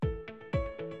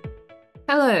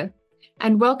Hello,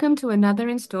 and welcome to another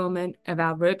installment of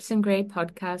our Ropes and Gray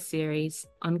podcast series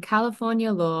on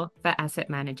California law for asset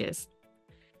managers.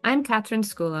 I'm Catherine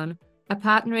Skulan, a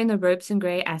partner in the Ropes and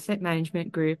Gray Asset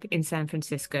Management Group in San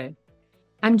Francisco.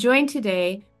 I'm joined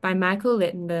today by Michael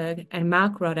Littenberg and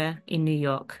Marc Rotter in New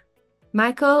York.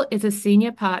 Michael is a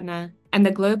senior partner and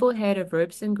the global head of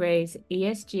Ropes and Gray's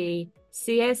ESG,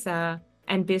 CSR,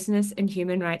 and business and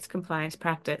human rights compliance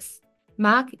practice.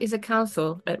 Marc is a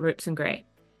counsel at Ropes and Gray.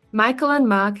 Michael and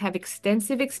Marc have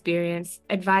extensive experience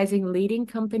advising leading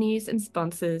companies and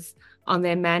sponsors on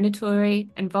their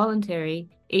mandatory and voluntary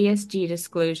ESG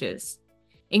disclosures,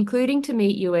 including to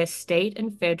meet US state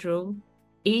and federal,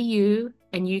 EU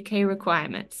and UK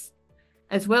requirements,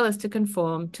 as well as to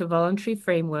conform to voluntary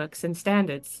frameworks and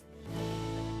standards.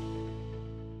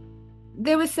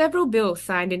 There were several bills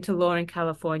signed into law in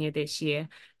California this year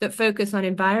that focus on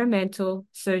environmental,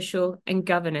 social, and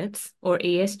governance, or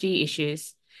ESG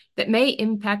issues, that may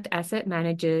impact asset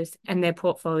managers and their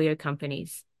portfolio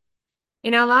companies.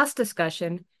 In our last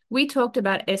discussion, we talked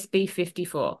about SB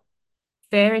 54,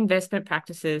 Fair Investment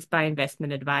Practices by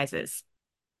Investment Advisors.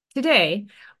 Today,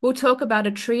 we'll talk about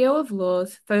a trio of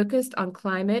laws focused on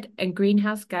climate and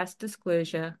greenhouse gas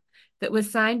disclosure that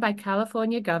was signed by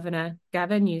California Governor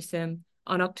Gavin Newsom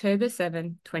on October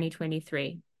 7,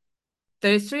 2023.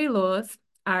 Those three laws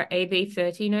are AB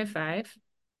 1305,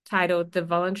 titled the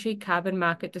Voluntary Carbon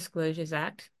Market Disclosures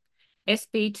Act,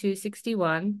 SB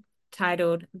 261,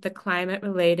 titled the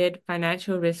Climate-Related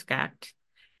Financial Risk Act,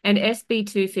 and SB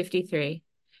 253,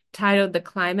 titled the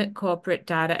Climate Corporate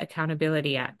Data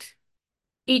Accountability Act.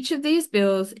 Each of these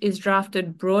bills is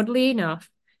drafted broadly enough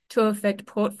to affect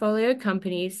portfolio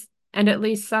companies and at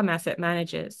least some asset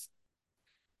managers.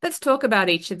 Let's talk about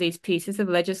each of these pieces of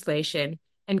legislation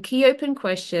and key open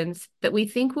questions that we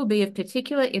think will be of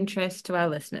particular interest to our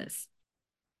listeners.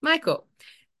 Michael,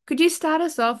 could you start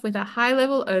us off with a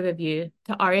high-level overview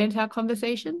to orient our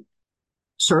conversation?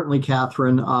 Certainly,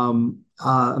 Catherine. I'm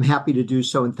happy to do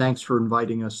so, and thanks for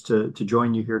inviting us to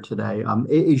join you here today.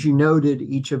 As you noted,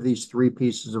 each of these three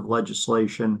pieces of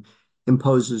legislation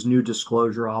imposes new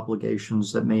disclosure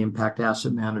obligations that may impact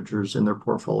asset managers and their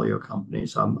portfolio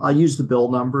companies. I'll use the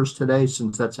bill numbers today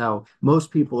since that's how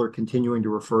most people are continuing to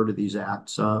refer to these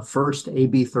acts. First,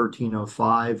 AB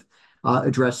 1305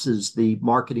 addresses the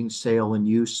marketing, sale, and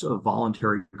use of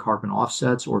voluntary carbon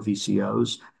offsets, or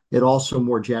VCOs. It also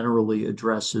more generally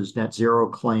addresses net zero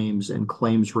claims and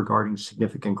claims regarding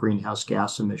significant greenhouse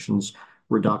gas emissions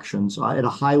reductions. At a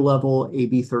high level,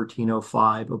 AB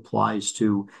 1305 applies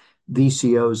to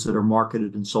VCOs that are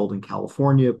marketed and sold in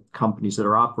California, companies that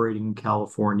are operating in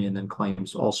California, and then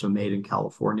claims also made in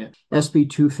California. SB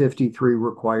 253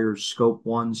 requires Scope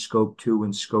 1, Scope 2,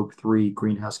 and Scope 3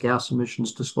 greenhouse gas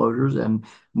emissions disclosures, and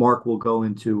Marc will go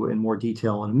into in more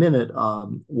detail in a minute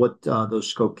what those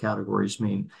scope categories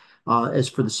mean. As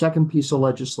for the second piece of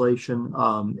legislation,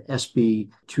 SB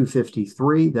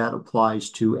 253, that applies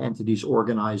to entities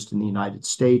organized in the United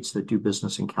States that do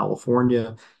business in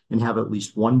California and have at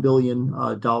least $1 billion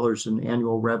in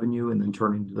annual revenue. And then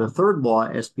turning to the third law,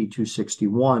 SB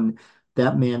 261,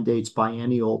 that mandates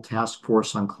biennial task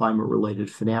force on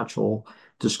climate-related financial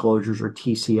disclosures, or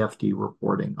TCFD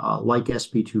reporting. Like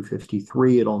SB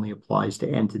 253, it only applies to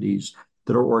entities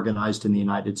that are organized in the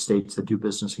United States that do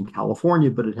business in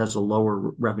California, but it has a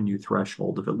lower revenue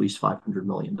threshold of at least $500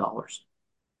 million.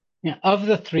 Yeah, of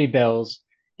the three bills,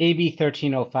 AB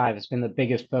 1305 has been the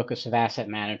biggest focus of asset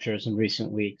managers in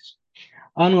recent weeks.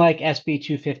 Unlike SB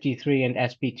 253 and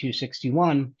SB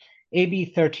 261, AB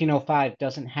 1305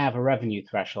 doesn't have a revenue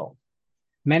threshold.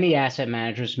 Many asset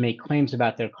managers make claims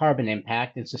about their carbon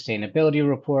impact in sustainability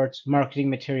reports,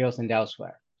 marketing materials, and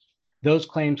elsewhere. Those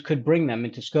claims could bring them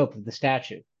into scope of the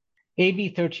statute.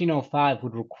 AB 1305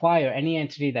 would require any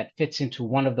entity that fits into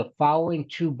one of the following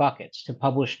two buckets to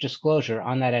publish disclosure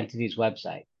on that entity's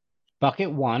website.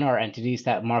 Bucket 1 are entities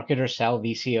that market or sell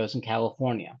VCOs in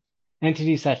California.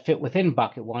 Entities that fit within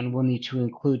Bucket 1 will need to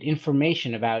include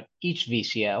information about each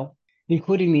VCO,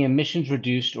 including the emissions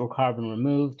reduced or carbon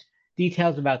removed,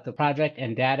 details about the project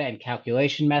and data and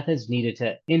calculation methods needed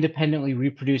to independently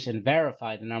reproduce and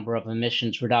verify the number of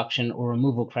emissions reduction or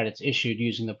removal credits issued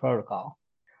using the protocol.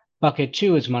 Bucket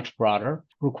 2 is much broader,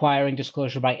 requiring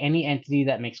disclosure by any entity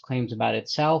that makes claims about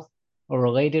itself, a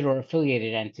related or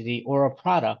affiliated entity, or a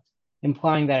product,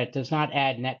 implying that it does not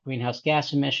add net greenhouse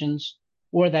gas emissions,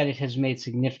 or that it has made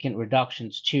significant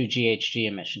reductions to GHG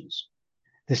emissions.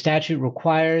 The statute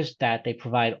requires that they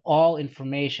provide all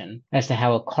information as to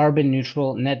how a carbon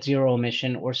neutral net zero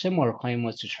emission or similar claim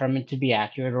was determined to be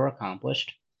accurate or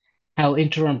accomplished, how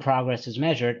interim progress is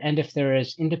measured, and if there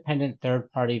is independent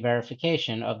third-party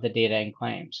verification of the data and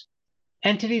claims.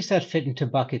 Entities that fit into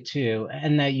bucket 2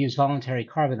 and that use voluntary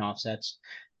carbon offsets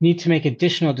need to make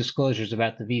additional disclosures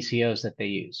about the VCOs that they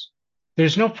use.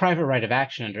 There's no private right of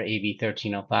action under AB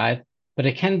 1305, but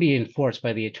it can be enforced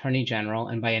by the Attorney General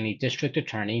and by any district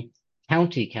attorney,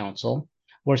 county counsel,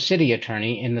 or city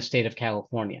attorney in the state of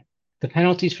California. The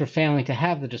penalties for failing to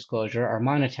have the disclosure are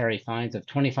monetary fines of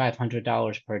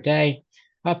 $2,500 per day,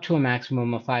 up to a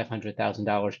maximum of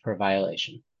 $500,000 per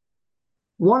violation.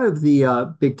 One of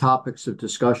the big topics of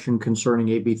discussion concerning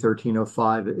AB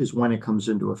 1305 is when it comes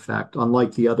into effect.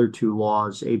 Unlike the other two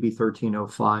laws, AB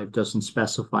 1305 doesn't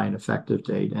specify an effective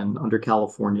date, and under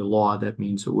California law, that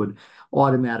means it would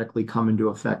automatically come into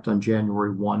effect on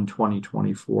January 1,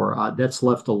 2024. That's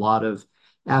left a lot of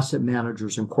asset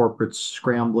managers and corporates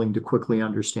scrambling to quickly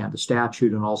understand the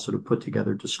statute and also to put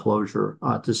together disclosure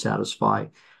to satisfy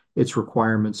its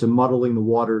requirements. And muddling the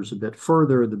waters a bit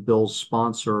further, the bill's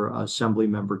sponsor,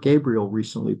 Assemblymember Gabriel,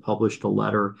 recently published a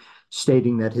letter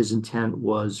stating that his intent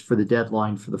was for the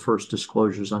deadline for the first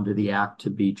disclosures under the Act to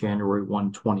be January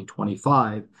 1,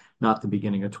 2025, not the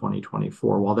beginning of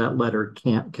 2024. While that letter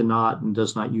cannot and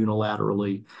does not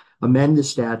unilaterally amend the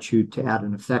statute to add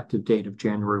an effective date of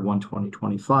January 1,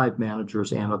 2025,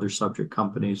 managers and other subject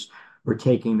companies are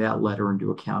taking that letter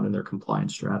into account in their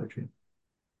compliance strategy.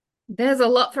 There's a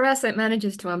lot for asset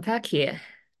managers to unpack here.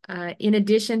 In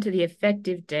addition to the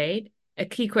effective date, a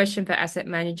key question for asset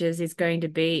managers is going to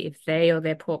be if they or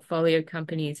their portfolio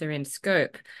companies are in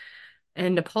scope.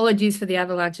 And apologies for the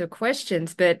avalanche of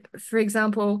questions, but for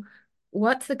example,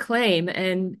 what's the claim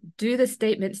and do the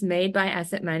statements made by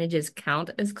asset managers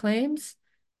count as claims?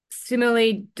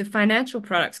 Similarly, do financial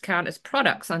products count as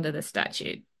products under the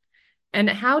statute? And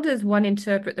how does one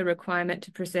interpret the requirement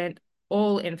to present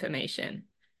all information?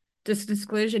 Does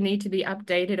disclosure need to be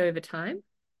updated over time?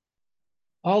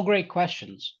 All great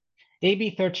questions. AB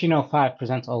 1305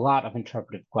 presents a lot of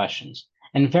interpretive questions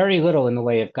and very little in the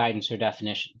way of guidance or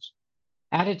definitions.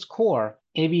 At its core,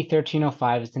 AB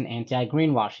 1305 is an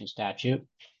anti-greenwashing statute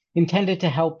intended to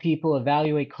help people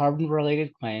evaluate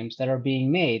carbon-related claims that are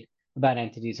being made about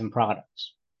entities and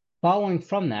products. Following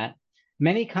from that,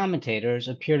 many commentators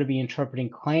appear to be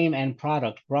interpreting claim and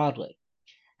product broadly.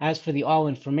 As for the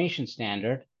all-information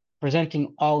standard,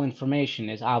 presenting all information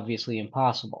is obviously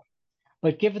impossible.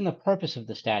 But given the purpose of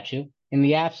the statute, in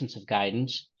the absence of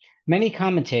guidance, many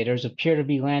commentators appear to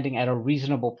be landing at a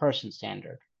reasonable person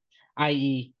standard,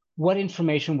 i.e., what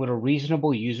information would a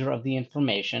reasonable user of the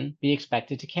information be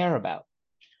expected to care about?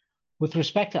 With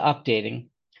respect to updating,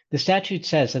 the statute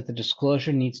says that the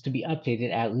disclosure needs to be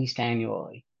updated at least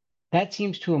annually. That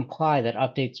seems to imply that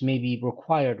updates may be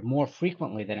required more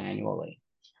frequently than annually.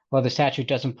 While the statute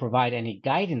doesn't provide any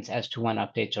guidance as to when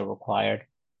updates are required,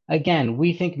 again,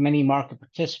 we think many market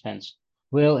participants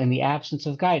will, in the absence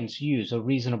of guidance, use a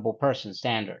reasonable person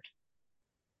standard.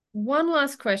 One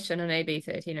last question on AB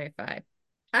 1305.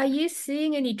 Are you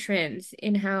seeing any trends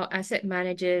in how asset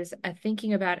managers are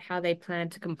thinking about how they plan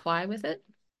to comply with it?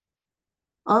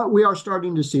 We are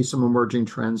starting to see some emerging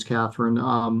trends,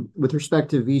 Catherine. With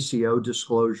respect to VCO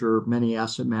disclosure, many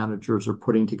asset managers are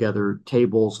putting together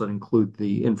tables that include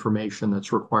the information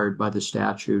that's required by the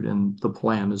statute, and the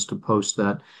plan is to post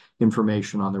that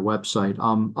information on their website.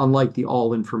 Unlike the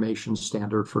all information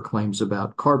standard for claims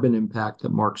about carbon impact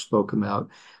that Marc spoke about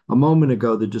a moment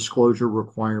ago, the disclosure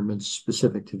requirements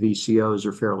specific to VCOs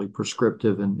are fairly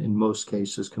prescriptive and in most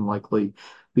cases can likely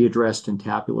be addressed in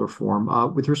tabular form.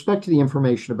 With respect to the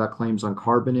information about claims on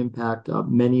carbon impact,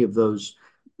 many of those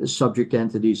subject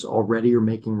entities already are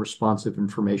making responsive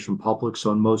information public.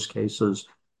 So in most cases,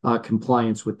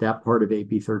 compliance with that part of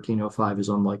AB 1305 is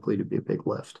unlikely to be a big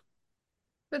lift.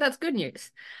 But that's good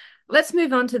news. Let's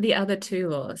move on to the other two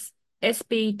laws,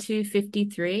 SB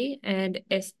 253 and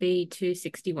SB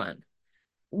 261.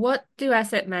 What do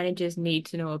asset managers need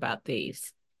to know about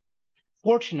these?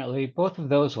 Fortunately, both of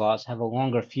those laws have a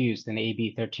longer fuse than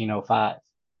AB 1305.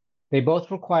 They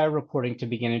both require reporting to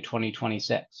begin in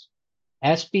 2026.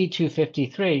 SB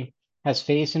 253 has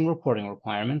phase-in reporting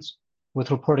requirements, with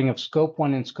reporting of Scope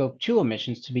 1 and Scope 2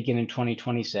 emissions to begin in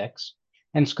 2026,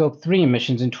 and Scope 3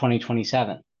 emissions in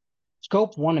 2027.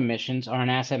 Scope 1 emissions are an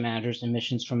asset manager's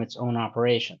emissions from its own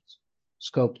operations.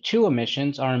 Scope 2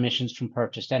 emissions are emissions from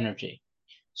purchased energy.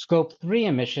 Scope 3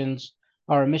 emissions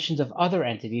are emissions of other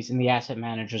entities in the asset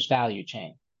manager's value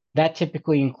chain. That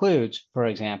typically includes, for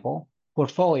example,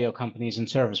 portfolio companies and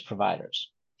service providers.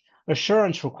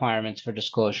 Assurance requirements for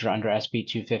disclosure under SB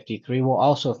 253 will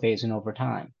also phase in over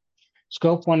time.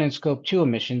 Scope 1 and Scope 2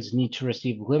 emissions need to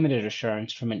receive limited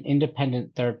assurance from an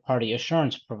independent third-party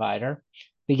assurance provider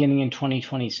beginning in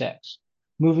 2026,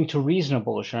 moving to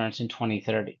reasonable assurance in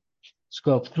 2030.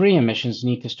 Scope 3 emissions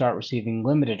need to start receiving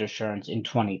limited assurance in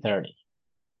 2030.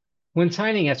 When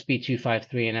signing SB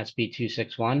 253 and SB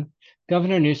 261,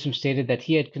 Governor Newsom stated that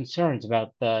he had concerns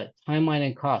about the timeline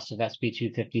and costs of SB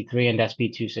 253 and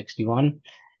SB 261,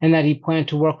 and that he planned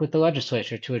to work with the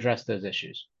legislature to address those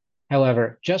issues.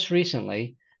 However, just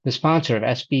recently, the sponsor of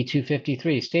SB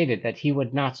 253 stated that he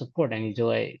would not support any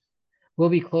delays. We'll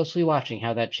be closely watching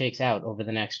how that shakes out over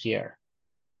the next year.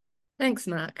 Thanks,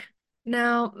 Mark.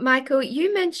 Now, Michael,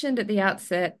 you mentioned at the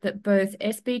outset that both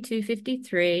SB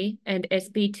 253 and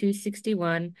SB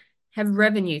 261 have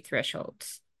revenue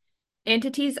thresholds.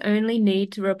 Entities only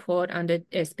need to report under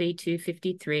SB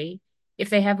 253 if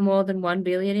they have more than $1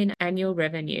 billion in annual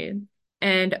revenue,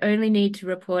 and only need to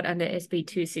report under SB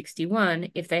 261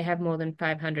 if they have more than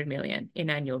 $500 million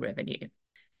in annual revenue.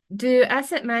 Do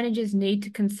asset managers need to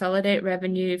consolidate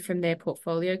revenue from their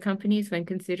portfolio companies when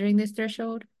considering this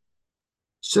threshold?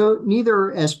 So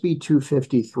neither SB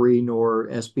 253 nor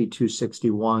SB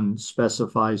 261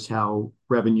 specifies how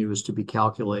revenue is to be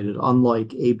calculated.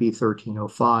 Unlike AB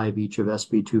 1305, each of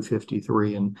SB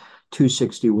 253 and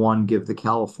 261 give the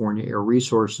California Air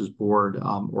Resources Board,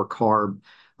 or CARB,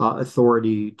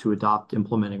 authority to adopt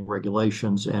implementing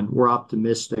regulations. And we're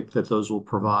optimistic that those will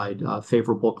provide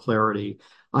favorable clarity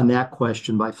on that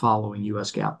question by following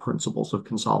U.S. GAAP principles of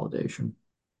consolidation.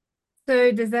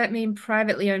 So does that mean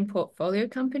privately owned portfolio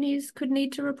companies could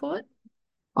need to report?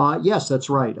 Yes, that's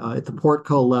right. At the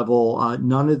Portco level,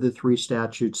 none of the three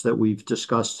statutes that we've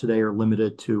discussed today are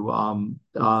limited to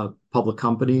public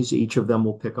companies. Each of them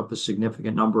will pick up a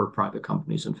significant number of private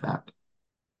companies, in fact.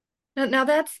 Now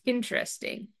that's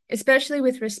interesting, especially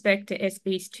with respect to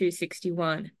SB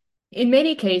 261. In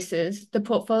many cases, the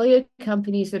portfolio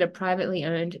companies that are privately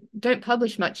owned don't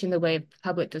publish much in the way of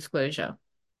public disclosure.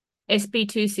 SB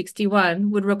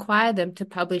 261 would require them to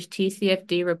publish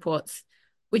TCFD reports,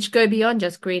 which go beyond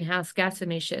just greenhouse gas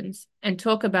emissions and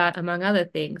talk about, among other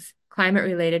things,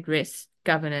 climate-related risks,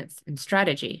 governance, and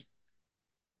strategy.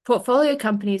 Portfolio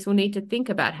companies will need to think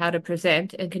about how to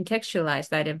present and contextualize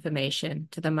that information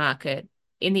to the market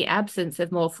in the absence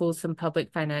of more fulsome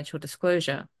public financial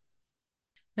disclosure.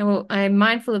 Now, I'm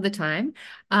mindful of the time,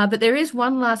 but there is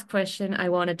one last question I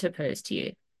wanted to pose to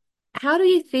you. How do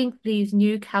you think these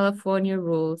new California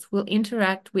rules will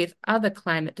interact with other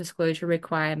climate disclosure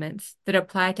requirements that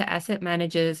apply to asset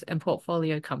managers and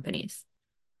portfolio companies?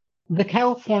 The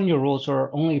California rules are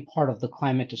only part of the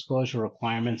climate disclosure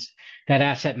requirements that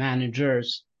asset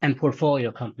managers and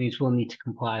portfolio companies will need to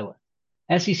comply with.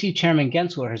 SEC Chairman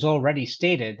Gensler has already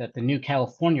stated that the new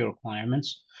California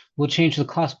requirements will change the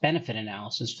cost-benefit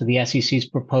analysis for the SEC's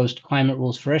proposed climate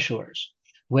rules for issuers,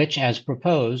 which, as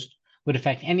proposed, would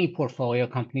affect any portfolio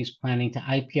companies planning to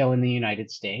IPO in the United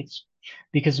States,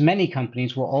 because many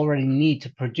companies will already need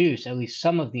to produce at least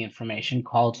some of the information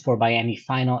called for by any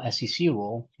final SEC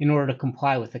rule in order to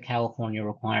comply with the California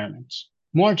requirements.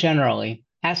 More generally,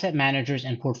 asset managers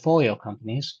and portfolio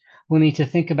companies will need to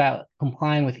think about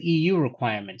complying with EU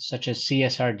requirements such as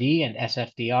CSRD and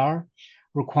SFDR,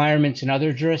 requirements in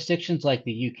other jurisdictions like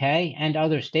the UK, and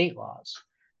other state laws.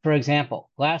 For example,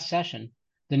 last session,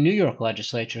 the New York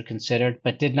legislature considered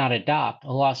but did not adopt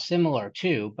a law similar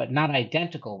to, but not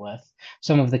identical with,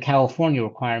 some of the California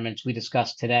requirements we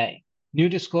discussed today. New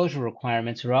disclosure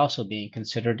requirements are also being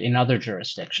considered in other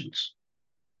jurisdictions.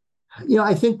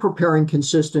 I think preparing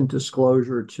consistent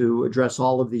disclosure to address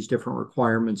all of these different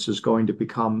requirements is going to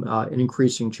become an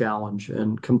increasing challenge,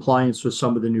 and compliance with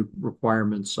some of the new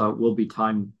requirements will be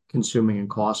time consuming and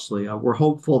costly. We're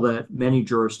hopeful that many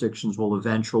jurisdictions will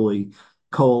eventually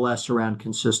coalesce around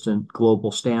consistent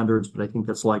global standards, but I think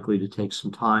that's likely to take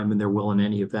some time, and there will, in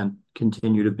any event,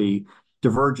 continue to be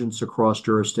divergence across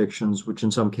jurisdictions, which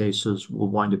in some cases will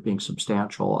wind up being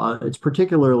substantial. It's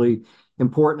particularly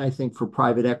important, I think, for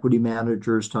private equity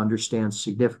managers to understand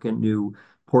significant new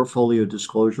portfolio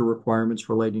disclosure requirements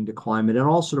relating to climate, and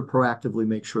also to proactively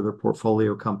make sure their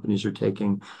portfolio companies are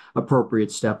taking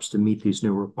appropriate steps to meet these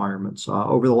new requirements.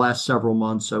 Over the last several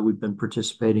months, we've been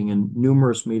participating in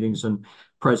numerous meetings and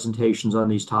presentations on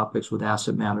these topics with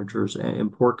asset managers and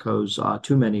portcos,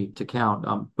 too many to count,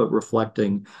 but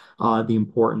reflecting the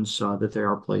importance that they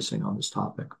are placing on this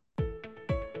topic.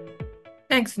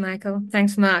 Thanks, Michael.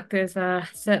 Thanks, Mark. There's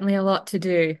certainly a lot to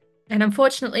do. And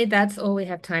unfortunately, that's all we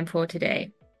have time for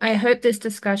today. I hope this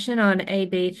discussion on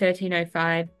AB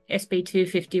 1305, SB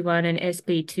 251, and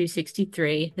SB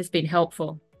 263 has been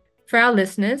helpful. For our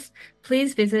listeners,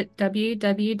 please visit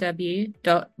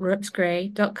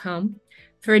www.ropesgray.com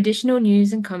for additional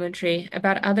news and commentary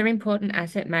about other important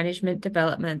asset management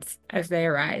developments as they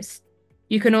arise.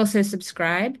 You can also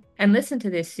subscribe and listen to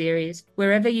this series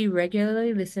wherever you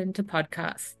regularly listen to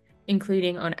podcasts,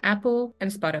 including on Apple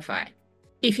and Spotify.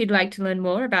 If you'd like to learn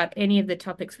more about any of the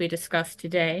topics we discussed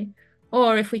today,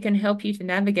 or if we can help you to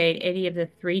navigate any of the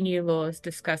 3 new laws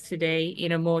discussed today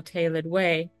in a more tailored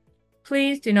way,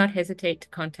 please do not hesitate to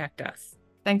contact us.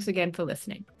 Thanks again for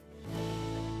listening.